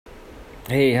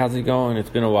Hey, how's it going?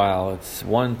 It's been a while. It's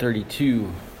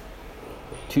 1:32,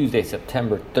 Tuesday,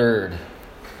 September 3rd.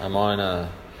 I'm on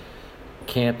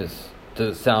campus.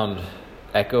 Does it sound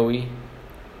echoey,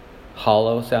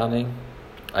 hollow sounding?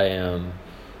 I am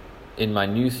in my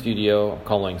new studio. I'm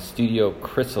calling Studio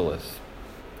Chrysalis.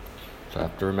 So I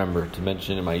have to remember to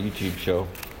mention in my YouTube show.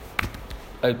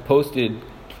 I posted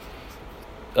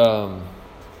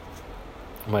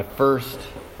my first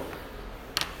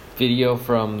video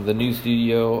from the new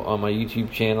studio on my YouTube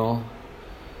channel,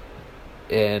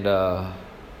 and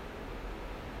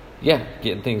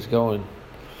getting things going.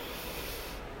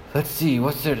 Let's see,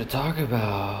 what's there to talk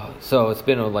about? So it's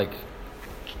been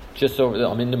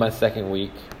I'm into my second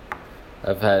week.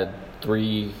 I've had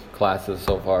 3 classes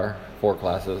so far, 4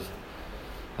 classes.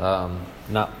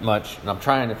 Not much, and I'm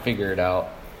trying to figure it out.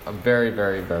 I'm very,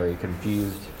 very, very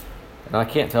confused. And I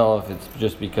can't tell if it's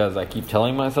just because I keep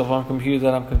telling myself I'm confused,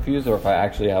 or if I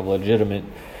actually have legitimate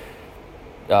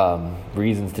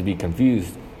reasons to be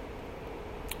confused.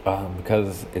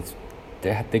 Because it's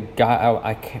the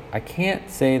guy. I can't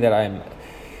say that I'm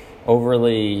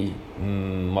overly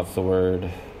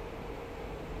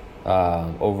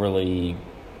overly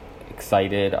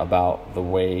excited about the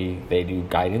way they do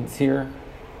guidance here,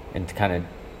 and to kind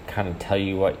of tell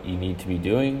you what you need to be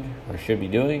doing or should be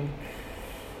doing.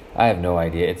 I have no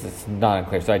idea. It's not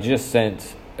unclear. So I just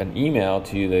sent an email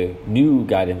to the new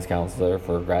guidance counselor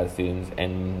for grad students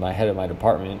and my head of my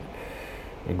department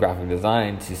in graphic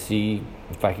design to see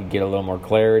if I could get a little more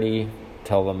clarity,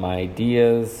 tell them my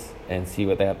ideas, and see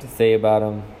what they have to say about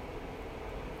them.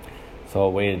 So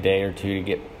I'll wait a day or two to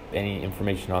get any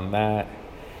information on that.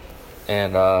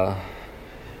 And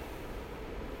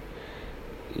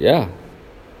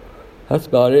that's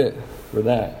about it for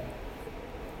that.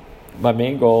 My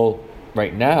main goal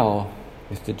right now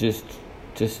is to just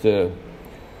to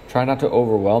try not to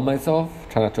overwhelm myself,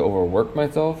 try not to overwork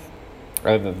myself.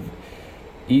 I'm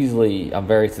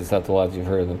very susceptible, as you've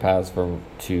heard in the past, to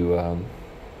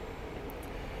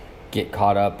get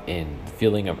caught up in the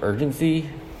feeling of urgency,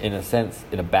 in a sense,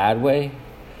 in a bad way,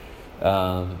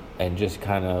 and just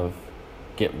kind of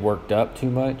get worked up too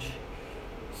much.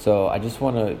 So I just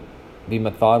want to be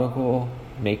methodical,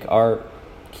 make art,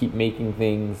 keep making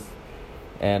things,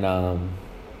 and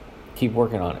keep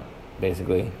working on it,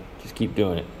 basically. Just keep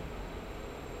doing it.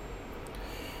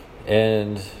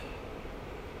 And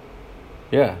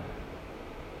I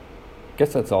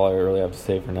guess that's all I really have to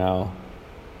say for now.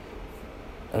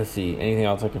 Let's see, anything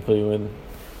else I can fill you in?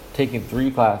 Taking 3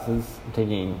 classes. I'm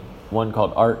taking one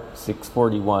called Art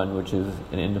 641, which is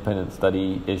an independent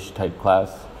study-ish type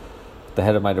class, the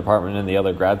head of my department and the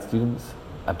other grad students.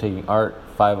 I'm taking Art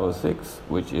 506,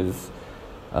 which is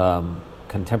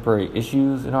contemporary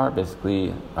issues in art,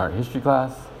 basically art history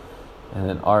class, and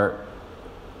then Art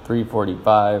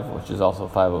 345, which is also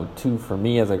 502 for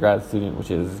me as a grad student, which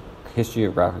is history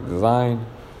of graphic design.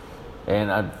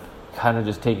 And I'm kind of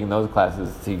just taking those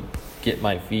classes to get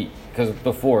my feet, because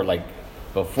before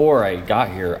I got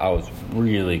here, I was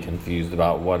really confused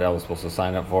about what I was supposed to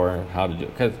sign up for and how to do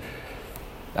it. Because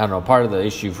I don't know, part of the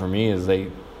issue for me is they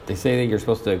say that you're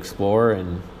supposed to explore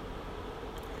and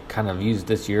kind of use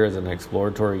this year as an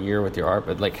exploratory year with your art,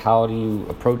 but how do you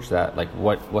approach that?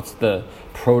 What's the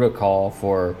protocol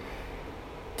for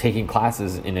taking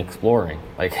classes in exploring?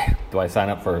 Do I sign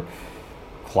up for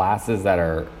classes that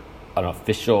are an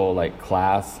official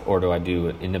class, or do I do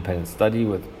an independent study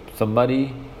with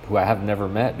somebody who I have never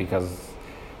met because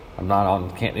I'm not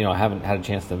on, I haven't had a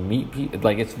chance to meet people?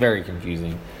 It's very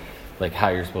confusing,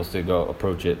 how you're supposed to go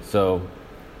approach it. So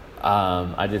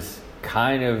I just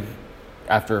kind of,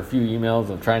 after a few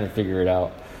emails of trying to figure it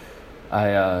out,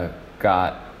 I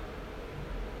got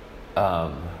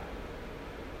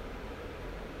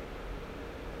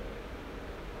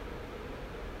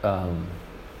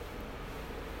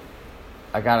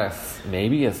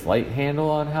maybe a slight handle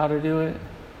on how to do it.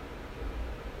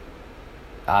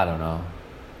 I don't know.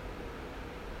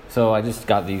 So I just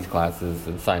got these classes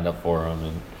and signed up for them,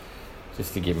 and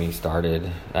just to get me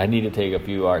started. I need to take a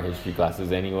few art history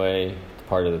classes anyway. It's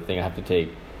part of the thing. I have to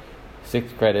take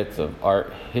 6 credits of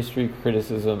art history,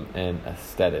 criticism, and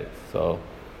aesthetics. So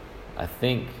I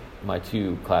think my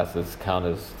 2 classes count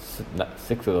as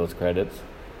 6 of those credits.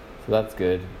 So that's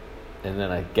good. And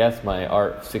then I guess my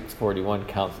Art 641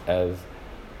 counts as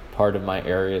part of my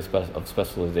area of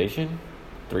specialization.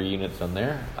 3 units on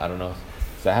there. I don't know.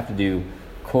 So I have to do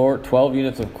 12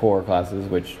 units of core classes,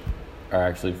 which are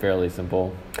actually fairly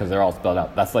simple because they're all spelled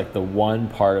out. That's the one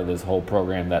part of this whole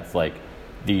program that's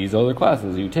these are the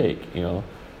classes you take.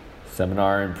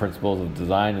 Seminar in Principles of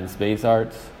Design and Space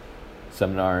Arts,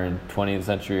 seminar in 20th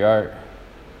Century Art,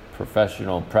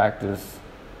 professional practice,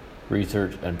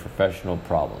 research, and professional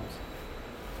problems.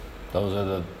 Those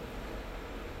are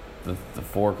the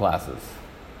 4 classes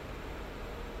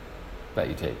that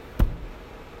you take.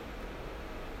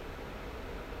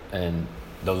 And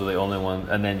those are the only ones,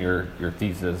 and then your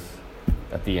thesis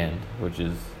at the end, which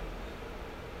is,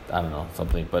 I don't know,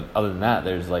 something. But other than that,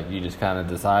 there's like, you just kind of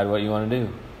decide what you want to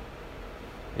do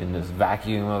in this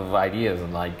vacuum of ideas,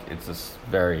 and like, it's just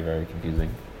very, very confusing.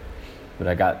 But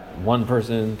I got one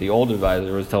person, the old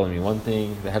advisor was telling me one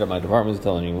thing, the head of my department was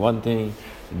telling me one thing,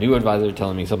 the new advisor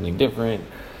telling me something different.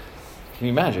 Can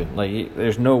you imagine? Like,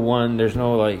 there's no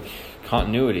like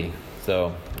continuity.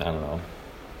 So I don't know.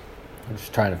 I'm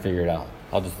just trying to figure it out.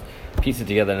 I'll just piece it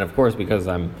together. And of course, because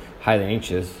I'm highly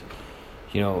anxious,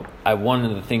 one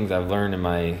of the things I've learned in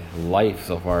my life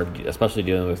so far, especially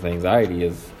dealing with anxiety,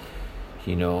 is,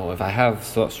 if I have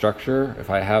structure, if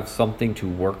I have something to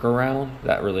work around,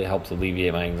 that really helps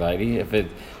alleviate my anxiety. If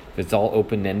it's all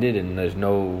open-ended and there's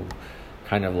no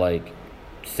kind of like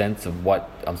sense of what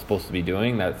I'm supposed to be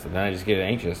doing, then I just get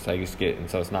anxious. And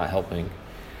so it's not helping.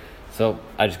 So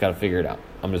I just got to figure it out.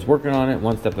 I'm just working on it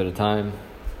one step at a time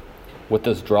with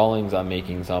those drawings I'm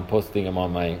making. So I'm posting them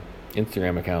on my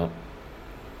Instagram account.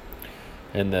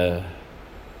 And the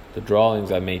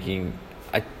drawings I'm making,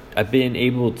 I've been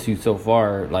able to so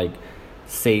far like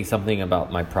say something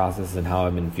about my process and how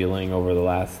I've been feeling over the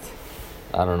last,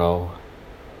 I don't know,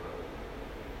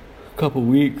 couple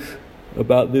weeks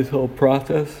about this whole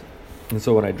process. And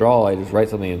so when I draw, I just write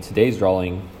something. In today's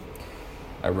drawing,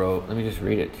 I wrote, let me just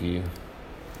read it to you.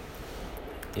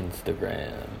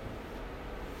 Instagram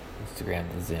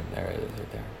Zim, there it is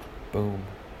right there. Boom.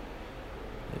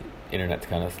 The internet's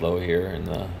kind of slow here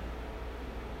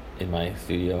in my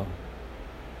studio.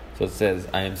 So it says,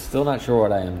 I am still not sure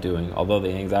what I am doing. Although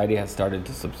the anxiety has started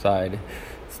to subside,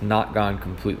 it's not gone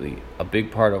completely. A big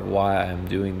part of why I am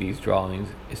doing these drawings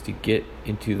is to get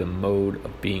into the mode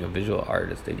of being a visual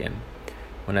artist again.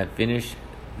 When I finished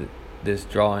this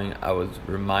drawing, I was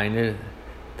reminded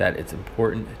that it's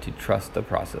important to trust the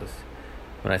process.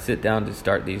 When I sit down to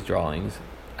start these drawings,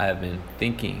 I have been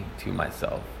thinking to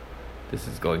myself, this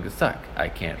is going to suck. I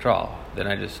can't draw. Then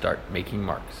I just start making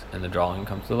marks and the drawing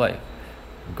comes to life.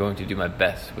 I'm going to do my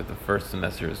best with the first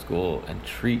semester of school and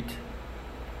treat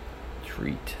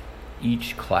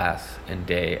each class and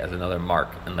day as another mark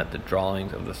and let the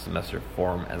drawings of the semester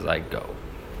form as I go.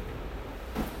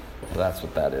 So that's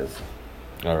what that is.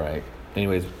 All right.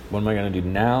 Anyways, what am I going to do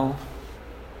now?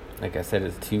 Like I said,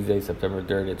 it's Tuesday, September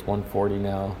 3rd. It's 1:40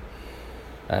 now.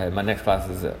 My next class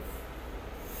is at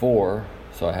 4,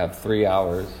 so I have 3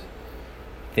 hours.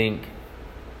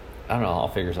 I don't know, I'll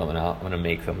figure something out. I'm going to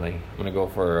make something. I'm going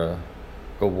to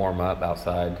go warm up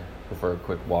outside, go for a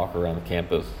quick walk around the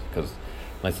campus, because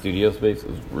my studio space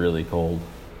is really cold.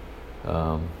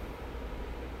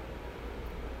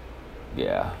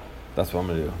 Yeah, that's what I'm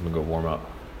going to do. I'm going to go warm up.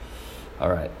 All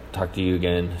right, talk to you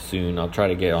again soon. I'll try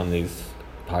to get on these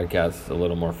podcasts a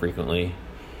little more frequently,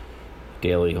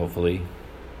 daily, hopefully.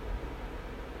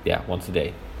 Yeah, once a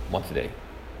day.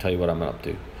 Tell you what I'm up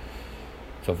to.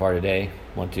 So far today,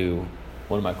 went to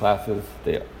one of my classes,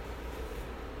 the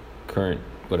current,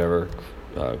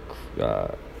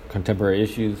 contemporary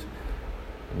issues.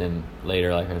 And then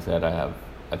later, like I said, I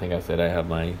have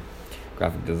my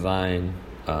graphic design,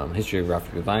 history of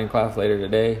graphic design class later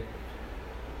today.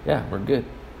 Yeah, we're good.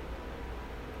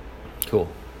 Cool.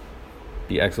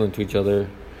 Be excellent to each other.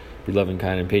 Be loving,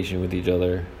 kind, and patient with each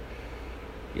other.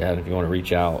 Yeah, and if you want to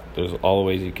reach out, there's all the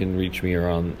ways you can reach me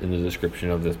around in the description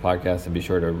of this podcast. And be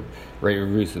sure to rate,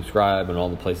 review, subscribe, and all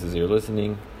the places you're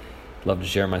listening. Love to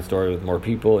share my story with more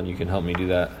people, and you can help me do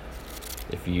that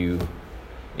if you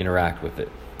interact with it.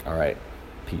 All right.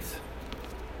 Peace.